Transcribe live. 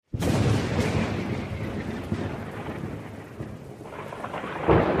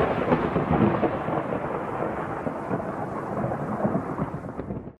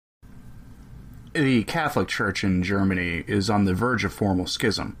The Catholic Church in Germany is on the verge of formal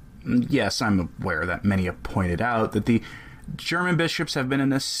schism. Yes, I'm aware that many have pointed out that the German bishops have been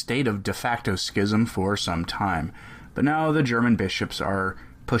in a state of de facto schism for some time, but now the German bishops are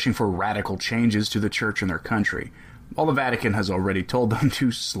pushing for radical changes to the church in their country, while the Vatican has already told them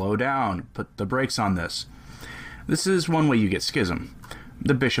to slow down, put the brakes on this. This is one way you get schism.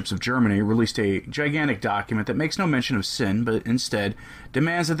 The bishops of Germany released a gigantic document that makes no mention of sin, but instead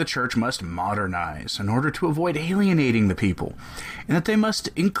demands that the church must modernize in order to avoid alienating the people, and that they must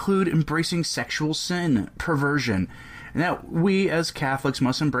include embracing sexual sin, perversion, and that we as Catholics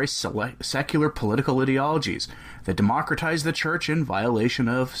must embrace secular political ideologies that democratize the church in violation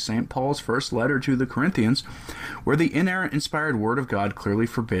of St. Paul's first letter to the Corinthians, where the inerrant inspired word of God clearly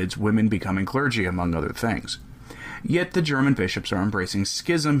forbids women becoming clergy, among other things. Yet the German bishops are embracing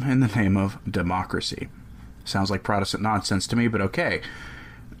schism in the name of democracy. Sounds like Protestant nonsense to me, but okay.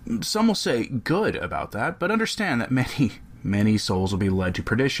 Some will say good about that, but understand that many souls will be led to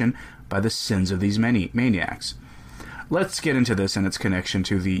perdition by the sins of these maniacs. Let's get into this and its connection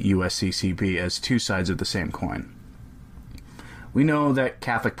to the USCCB as two sides of the same coin. We know that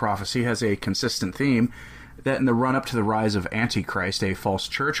Catholic prophecy has a consistent theme that in the run-up to the rise of Antichrist, a false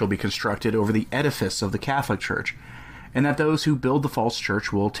church will be constructed over the edifice of the Catholic Church, and that those who build the false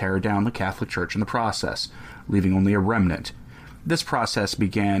church will tear down the Catholic Church in the process, leaving only a remnant. This process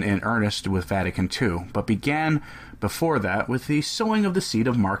began in earnest with Vatican II, but began before that with the sowing of the seed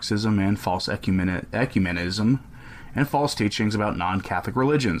of Marxism and false ecumenism and false teachings about non-Catholic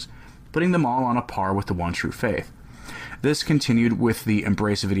religions, putting them all on a par with the one true faith. This continued with the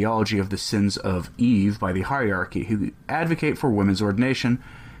embrace of ideology of the sins of Eve by the hierarchy, who advocate for women's ordination,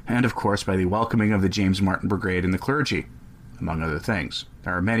 and of course by the welcoming of the James Martin Brigade in the clergy, among other things.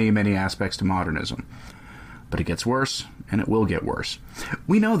 There are many, many aspects to modernism. But it gets worse, and it will get worse.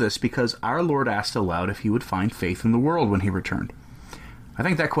 We know this because our Lord asked aloud if he would find faith in the world when he returned. I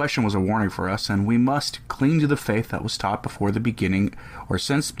think that question was a warning for us, and we must cling to the faith that was taught before the beginning, or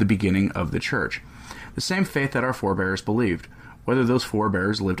since the beginning of the church. The same faith that our forebears believed, whether those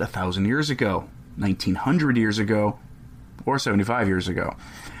forebears lived 1,000 years ago, 1,900 years ago, or 75 years ago.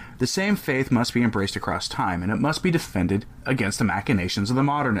 The same faith must be embraced across time, and it must be defended against the machinations of the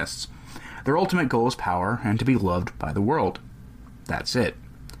modernists. Their ultimate goal is power and to be loved by the world. That's it.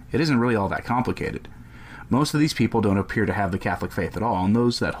 It isn't really all that complicated. Most of these people don't appear to have the Catholic faith at all, and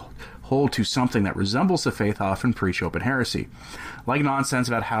those that hold to something that resembles the faith often preach open heresy, like nonsense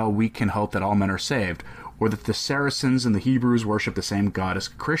about how we can hope that all men are saved, or that the Saracens and the Hebrews worship the same God as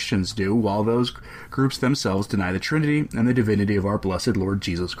Christians do, while those groups themselves deny the Trinity and the divinity of our blessed Lord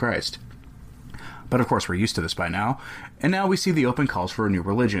Jesus Christ. But of course we're used to this by now, and now we see the open calls for a new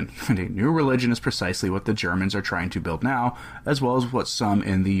religion. And a new religion is precisely what the Germans are trying to build now, as well as what some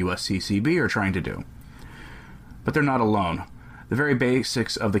in the USCCB are trying to do. But they're not alone. The very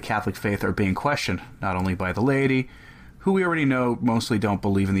basics of the Catholic faith are being questioned, not only by the laity, who we already know mostly don't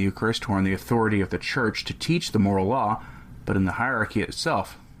believe in the Eucharist or in the authority of the Church to teach the moral law, but in the hierarchy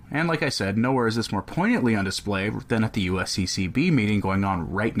itself. And like I said, nowhere is this more poignantly on display than at the USCCB meeting going on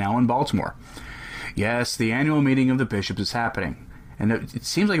right now in Baltimore. Yes, the annual meeting of the bishops is happening. And it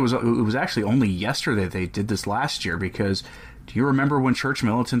seems like it was actually only yesterday they did this last year, because do you remember when church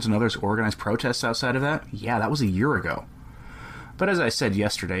militants and others organized protests outside of that? Yeah, that was a year ago. But as I said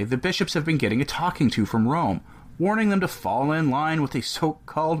yesterday, the bishops have been getting a talking to from Rome, warning them to fall in line with the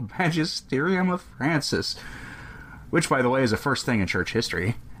so-called Magisterium of Francis, which, by the way, is a first thing in church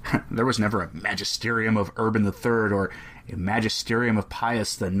history. There was never a Magisterium of Urban III, or a Magisterium of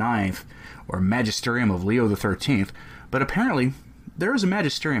Pius IX, or a Magisterium of Leo XIII, but apparently there is a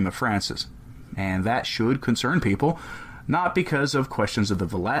Magisterium of Francis, and that should concern people, not because of questions of the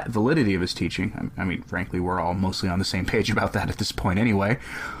validity of his teaching. I mean, frankly, we're all mostly on the same page about that at this point anyway,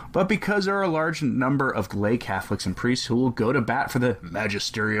 but because there are a large number of lay Catholics and priests who will go to bat for the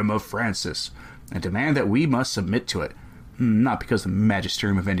Magisterium of Francis and demand that we must submit to it. Not because the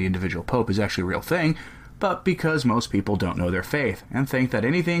magisterium of any individual pope is actually a real thing, but because most people don't know their faith and think that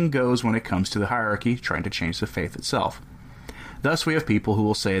anything goes when it comes to the hierarchy trying to change the faith itself. Thus, we have people who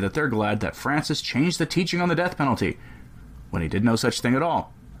will say that they're glad that Francis changed the teaching on the death penalty, when he did no such thing at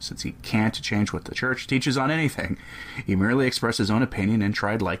all, since he can't change what the church teaches on anything. He merely expressed his own opinion and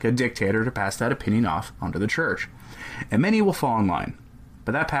tried like a dictator to pass that opinion off onto the church. And many will fall in line.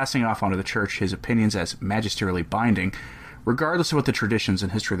 But that passing off onto the church his opinions as magisterially binding, regardless of what the traditions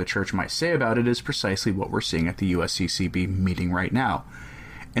and history of the church might say about it, is precisely what we're seeing at the USCCB meeting right now.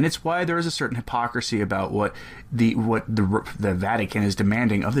 And it's why there is a certain hypocrisy about what the Vatican is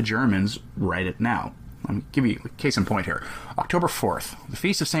demanding of the Germans right now. Let me give you a case in point here. October 4th, the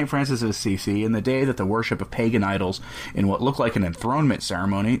Feast of St. Francis of Assisi, and the day that the worship of pagan idols in what looked like an enthronement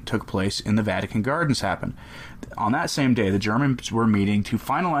ceremony took place in the Vatican Gardens happened. On that same day, the Germans were meeting to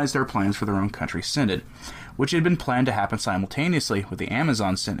finalize their plans for their own country's synod, which had been planned to happen simultaneously with the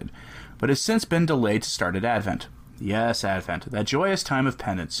Amazon Synod, but has since been delayed to start at Advent. Yes, Advent, that joyous time of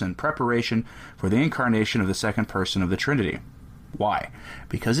penance and preparation for the incarnation of the second person of the Trinity. Why?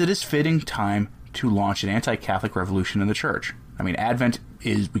 Because it is fitting time to launch an anti-Catholic revolution in the Church. I mean,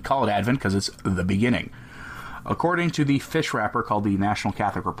 we call it Advent because it's the beginning. According to the fish wrapper called the National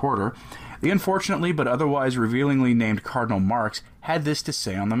Catholic Reporter, the unfortunately but otherwise revealingly named Cardinal Marx had this to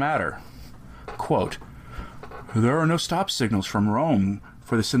say on the matter. Quote, "There are no stop signals from Rome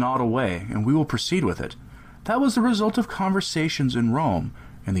for the synodal way, and we will proceed with it. That was the result of conversations in Rome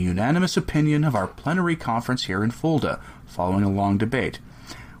and the unanimous opinion of our plenary conference here in Fulda, following a long debate.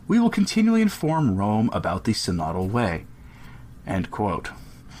 We will continually inform Rome about the synodal way." End quote.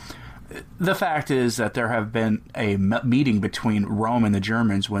 The fact is that there have been a meeting between Rome and the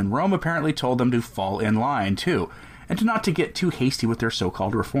Germans when Rome apparently told them to fall in line, too, and not to get too hasty with their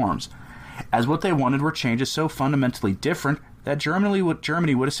so-called reforms, as what they wanted were changes so fundamentally different that Germany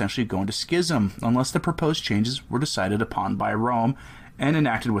would essentially go into schism unless the proposed changes were decided upon by Rome and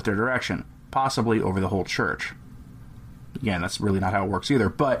enacted with their direction, possibly over the whole Church. Again, that's really not how it works either,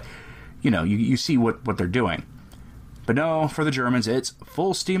 but, you see what they're doing. But no, for the Germans, it's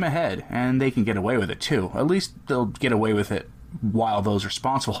full steam ahead, and they can get away with it, too. At least they'll get away with it while those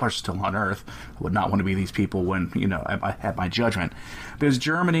responsible are still on Earth. I would not want to be these people when, I have my judgment. Because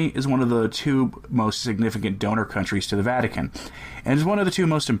Germany is one of the two most significant donor countries to the Vatican, and is one of the two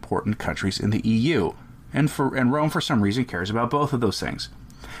most important countries in the EU. And Rome, for some reason, cares about both of those things.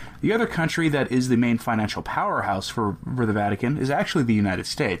 The other country that is the main financial powerhouse for the Vatican is actually the United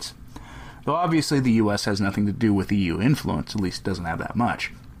States. Though obviously the U.S. has nothing to do with EU influence, at least it doesn't have that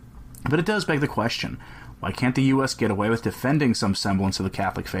much. But it does beg the question, why can't the U.S. get away with defending some semblance of the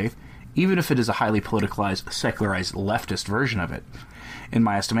Catholic faith, even if it is a highly politicalized, secularized leftist version of it? In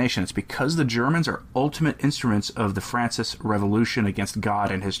my estimation, it's because the Germans are ultimate instruments of the Francis revolution against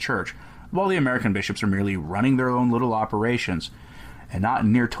God and his church, while the American bishops are merely running their own little operations, and not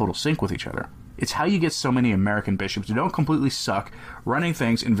in near total sync with each other. It's how you get so many American bishops who don't completely suck running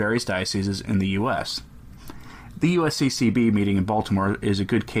things in various dioceses in the U.S. The USCCB meeting in Baltimore is a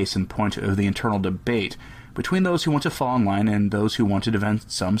good case in point of the internal debate between those who want to fall in line and those who want to defend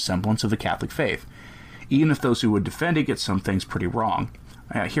some semblance of the Catholic faith, even if those who would defend it get some things pretty wrong.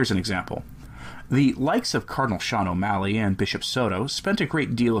 Here's an example. The likes of Cardinal Sean O'Malley and Bishop Soto spent a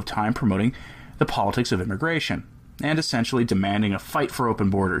great deal of time promoting the politics of immigration, and essentially demanding a fight for open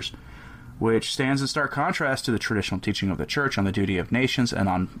borders, which stands in stark contrast to the traditional teaching of the Church on the duty of nations and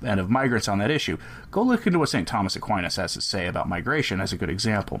of migrants on that issue. Go look into what St. Thomas Aquinas has to say about migration as a good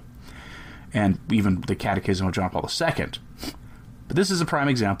example, and even the Catechism of John Paul II. But this is a prime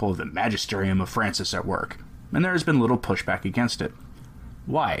example of the magisterium of Francis at work, and there has been little pushback against it.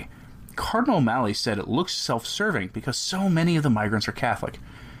 Why? Cardinal O'Malley said it looks self-serving because so many of the migrants are Catholic,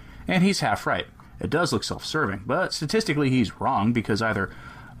 and he's half right. It does look self-serving, but statistically he's wrong because either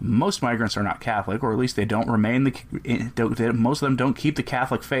most migrants are not Catholic, or at least they don't most of them don't keep the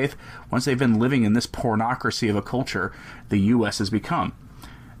Catholic faith once they've been living in this pornocracy of a culture the U.S. has become.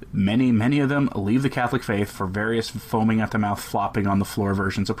 Many of them leave the Catholic faith for various foaming at the mouth, flopping on the floor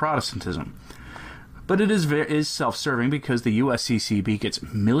versions of Protestantism. But it is self-serving because the USCCB gets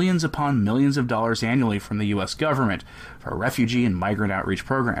millions upon millions of dollars annually from the U.S. government for refugee and migrant outreach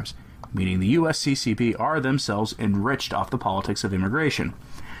programs, meaning the USCCB are themselves enriched off the politics of immigration.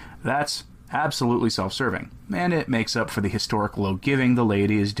 That's absolutely self-serving, and it makes up for the historic low giving the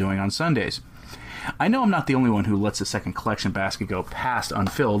laity is doing on Sundays. I know I'm not the only one who lets the second collection basket go past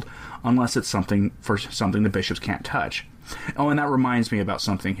unfilled unless it's something the bishops can't touch. Oh, and that reminds me about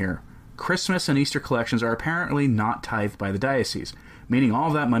something here. Christmas and Easter collections are apparently not tithed by the diocese, meaning all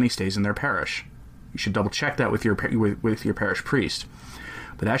of that money stays in their parish. You should double-check that with your parish priest.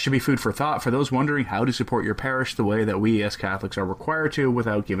 But that should be food for thought for those wondering how to support your parish the way that we as Catholics are required to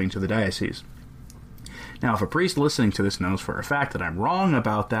without giving to the diocese. Now, if a priest listening to this knows for a fact that I'm wrong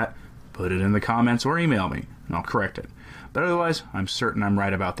about that, put it in the comments or email me, and I'll correct it. But otherwise, I'm certain I'm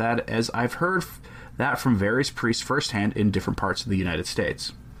right about that, as I've heard that from various priests firsthand in different parts of the United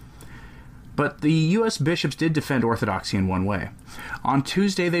States. But the U.S. bishops did defend orthodoxy in one way. On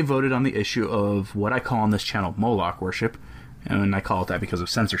Tuesday, they voted on the issue of what I call on this channel Moloch worship, and I call it that because of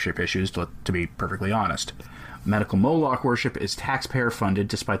censorship issues, to be perfectly honest. Medical Moloch worship is taxpayer-funded,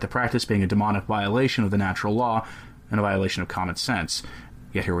 despite the practice being a demonic violation of the natural law and a violation of common sense.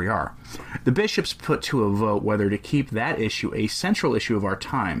 Yet here we are. The bishops put to a vote whether to keep that issue a central issue of our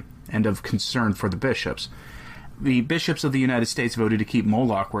time and of concern for the bishops. The bishops of the United States voted to keep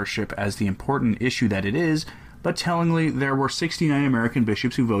Moloch worship as the important issue that it is, but tellingly, there were 69 American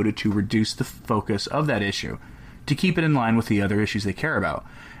bishops who voted to reduce the focus of that issue, to keep it in line with the other issues they care about,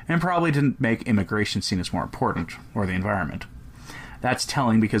 and probably didn't make immigration seen as more important, or the environment. That's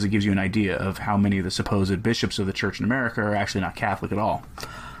telling because it gives you an idea of how many of the supposed bishops of the Church in America are actually not Catholic at all.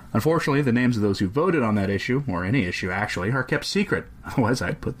 Unfortunately, the names of those who voted on that issue, or any issue actually, are kept secret. Otherwise,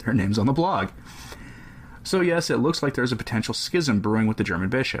 I'd put their names on the blog. So yes, it looks like there's a potential schism brewing with the German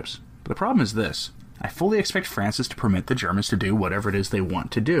bishops. But the problem is this. I fully expect Francis to permit the Germans to do whatever it is they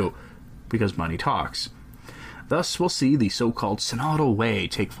want to do, because money talks. Thus, we'll see the so-called synodal way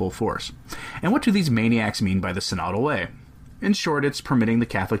take full force. And what do these maniacs mean by the synodal way? In short, it's permitting the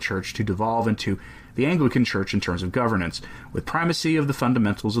Catholic Church to devolve into the Anglican Church in terms of governance, with primacy of the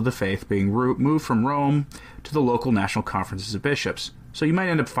fundamentals of the faith being moved from Rome to the local national conferences of bishops. So you might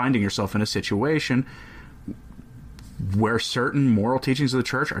end up finding yourself in a situation where certain moral teachings of the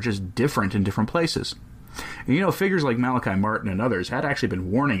Church are just different in different places. And figures like Malachi Martin and others had actually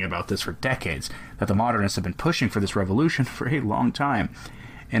been warning about this for decades, that the modernists have been pushing for this revolution for a long time.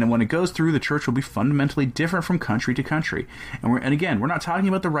 And when it goes through, the Church will be fundamentally different from country to country. And again, we're not talking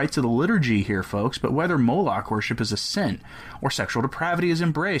about the rites of the liturgy here, folks, but whether Moloch worship is a sin, or sexual depravity is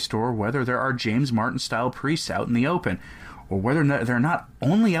embraced, or whether there are James Martin-style priests out in the open, or whether they're not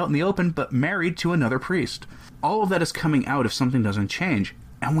only out in the open, but married to another priest. All of that is coming out if something doesn't change.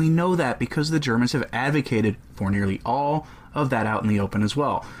 And we know that because the Germans have advocated for nearly all of that out in the open as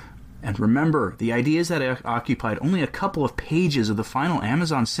well. And remember, the ideas that occupied only a couple of pages of the final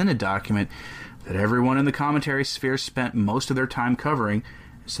Amazon Synod document that everyone in the commentary sphere spent most of their time covering,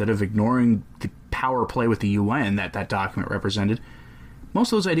 instead of ignoring the power play with the UN that document represented,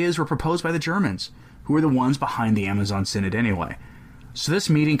 most of those ideas were proposed by the Germans, who were the ones behind the Amazon Synod anyway. So this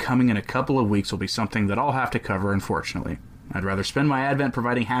meeting coming in a couple of weeks will be something that I'll have to cover, unfortunately. I'd rather spend my Advent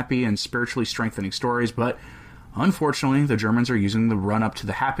providing happy and spiritually strengthening stories, but unfortunately, the Germans are using the run-up to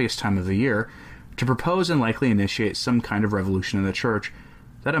the happiest time of the year to propose and likely initiate some kind of revolution in the Church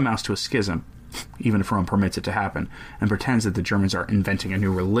that amounts to a schism, even if Rome permits it to happen, and pretends that the Germans are inventing a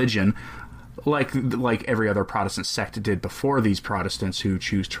new religion, like every other Protestant sect did before these Protestants who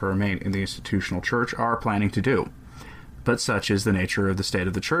choose to remain in the institutional Church are planning to do. But such is the nature of the state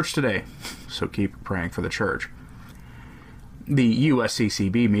of the Church today, so keep praying for the Church. The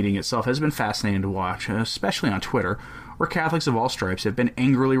USCCB meeting itself has been fascinating to watch, especially on Twitter, where Catholics of all stripes have been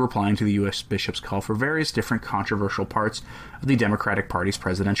angrily replying to the U.S. Bishop's call for various different controversial parts of the Democratic Party's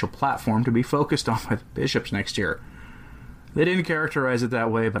presidential platform to be focused on by the bishops next year. They didn't characterize it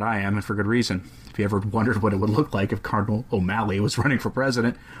that way, but I am, and for good reason. If you ever wondered what it would look like if Cardinal O'Malley was running for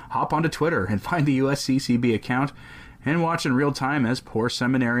president, hop onto Twitter and find the USCCB account and watch in real time as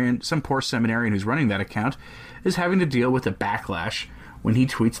some poor seminarian who's running that account is having to deal with a backlash when he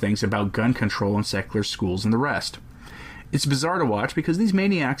tweets things about gun control in secular schools and the rest. It's bizarre to watch because these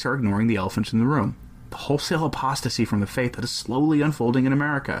maniacs are ignoring the elephant in the room, the wholesale apostasy from the faith that is slowly unfolding in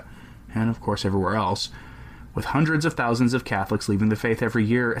America, and of course everywhere else, with hundreds of thousands of Catholics leaving the faith every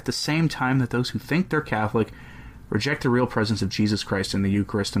year at the same time that those who think they're Catholic reject the real presence of Jesus Christ in the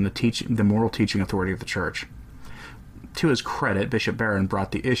Eucharist and the moral teaching authority of the Church. To his credit, Bishop Barron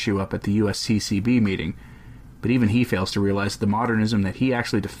brought the issue up at the USCCB meeting, but even he fails to realize that the modernism that he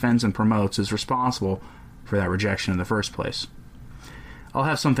actually defends and promotes is responsible for that rejection in the first place. I'll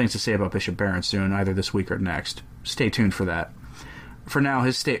have some things to say about Bishop Barron soon, either this week or next. Stay tuned for that. For now,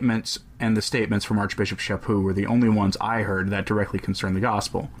 his statements and the statements from Archbishop Chaput were the only ones I heard that directly concerned the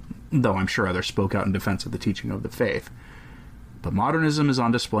gospel, though I'm sure others spoke out in defense of the teaching of the faith. But modernism is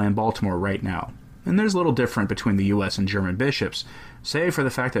on display in Baltimore right now, and there's little different between the U.S. and German bishops, save for the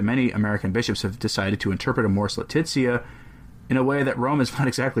fact that many American bishops have decided to interpret Amoris Laetitia in a way that Rome is not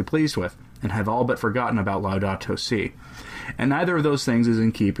exactly pleased with, and have all but forgotten about Laudato Si. And neither of those things is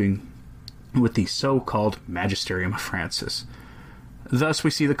in keeping with the so-called Magisterium of Francis. Thus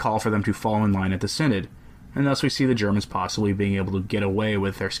we see the call for them to fall in line at the Synod, and thus we see the Germans possibly being able to get away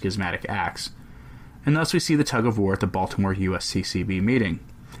with their schismatic acts. And thus we see the tug-of-war at the Baltimore USCCB meeting.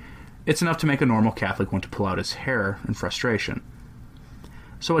 It's enough to make a normal Catholic want to pull out his hair in frustration.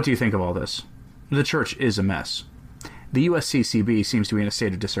 So what do you think of all this? The Church is a mess. The USCCB seems to be in a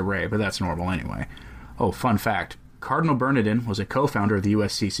state of disarray, but that's normal anyway. Oh, fun fact. Cardinal Bernardin was a co-founder of the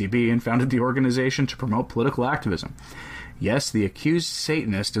USCCB and founded the organization to promote political activism. Yes, the accused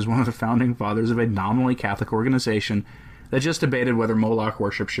Satanist is one of the founding fathers of a nominally Catholic organization that just debated whether Moloch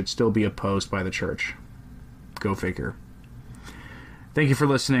worship should still be opposed by the Church. Go figure. Thank you for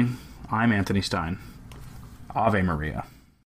listening. I'm Anthony Stein. Ave Maria.